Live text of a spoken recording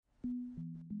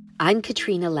I'm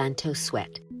Katrina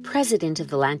Lantos-Sweat, president of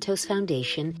the Lantos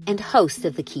Foundation and host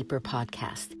of the Keeper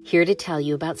podcast, here to tell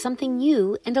you about something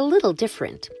new and a little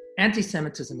different.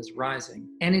 Anti-Semitism is rising,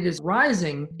 and it is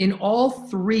rising in all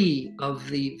three of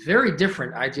the very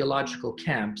different ideological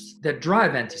camps that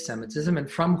drive anti-Semitism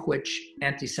and from which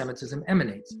anti-Semitism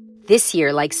emanates. This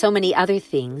year, like so many other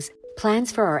things,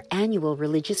 plans for our annual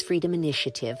Religious Freedom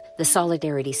Initiative, the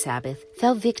Solidarity Sabbath,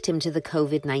 fell victim to the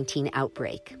COVID-19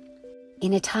 outbreak.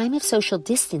 In a time of social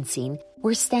distancing,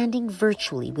 we're standing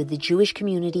virtually with the Jewish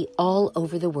community all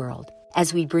over the world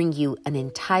as we bring you an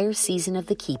entire season of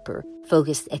The Keeper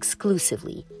focused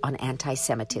exclusively on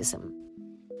anti-Semitism.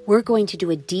 We're going to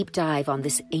do a deep dive on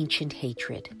this ancient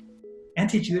hatred.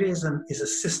 Anti-Judaism is a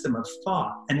system of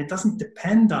thought, and it doesn't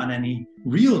depend on any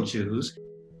real Jews.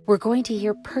 We're going to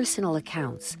hear personal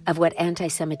accounts of what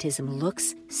anti-Semitism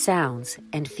looks, sounds,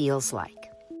 and feels like.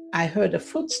 I heard a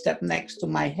footstep next to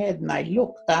my head, and I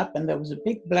looked up, and there was a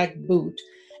big black boot,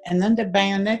 and then the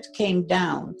bayonet came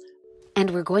down. And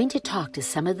we're going to talk to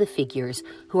some of the figures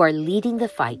who are leading the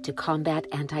fight to combat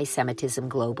anti-Semitism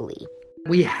globally.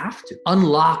 We have to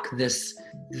unlock this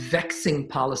vexing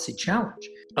policy challenge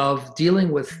of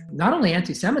dealing with not only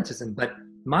anti-Semitism, but,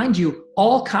 mind you,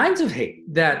 all kinds of hate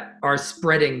that are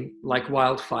spreading like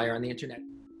wildfire on the internet.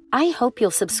 I hope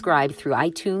you'll subscribe through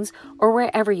iTunes or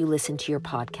wherever you listen to your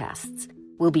podcasts.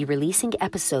 We'll be releasing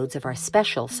episodes of our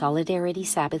special Solidarity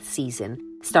Sabbath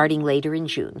season starting later in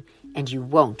June, and you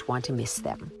won't want to miss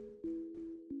them.